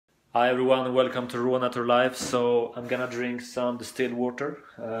Hi everyone and welcome to Rawnaturallife. So I'm gonna drink some distilled water.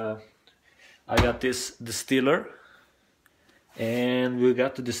 I got this distiller and we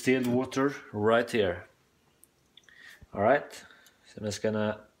got the distilled water right here. Alright, so I'm just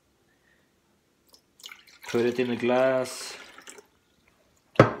gonna put it in a glass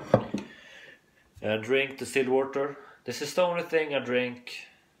and drink distilled water. This is the only thing I drink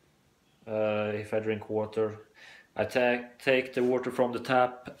if I drink water. I take the water from the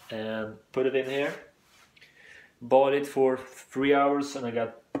tap and put it in here. Boil it for 3 hours and I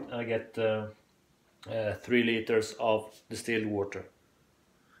get 3 liters of distilled water.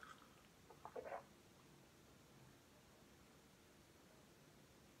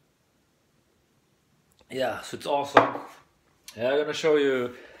 Yeah, so it's awesome. I'm gonna show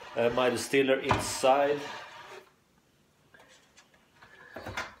you my distiller inside.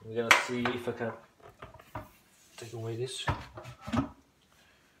 We're gonna see if I can take away this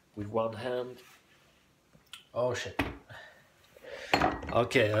with one hand. Oh shit.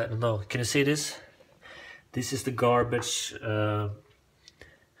 Okay, I don't know. Can you see this? This is the garbage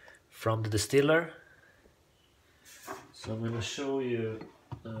from the distiller. So I'm gonna show you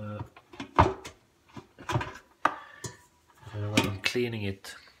when I'm cleaning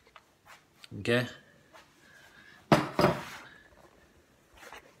it. Okay.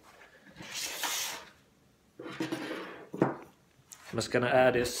 I'm just gonna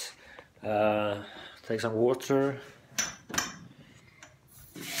add this, take some water,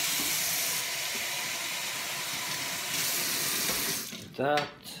 like that.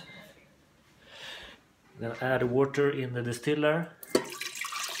 I'm gonna add water in the distiller.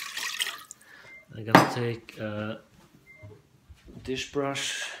 I'm gonna take a dish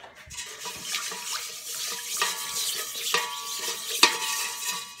brush.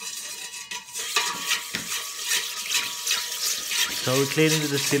 So we're cleaning the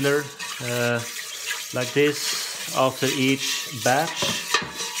distiller like this after each batch.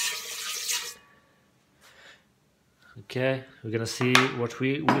 Okay, we're gonna see what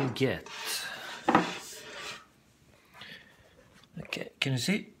we will get. Okay, can you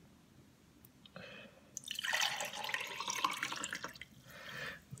see?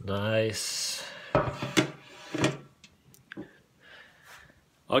 Nice.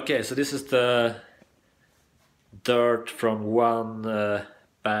 Okay, so this is the dirt from one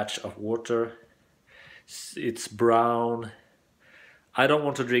batch of water. It's brown. I don't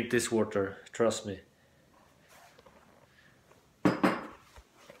want to drink this water, trust me.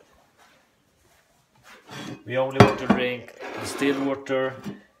 We only want to drink distilled water.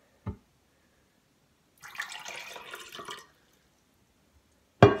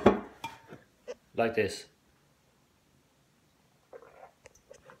 Like this.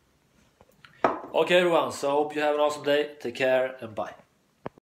 Okay everyone, so I hope you have an awesome day. Take care and bye.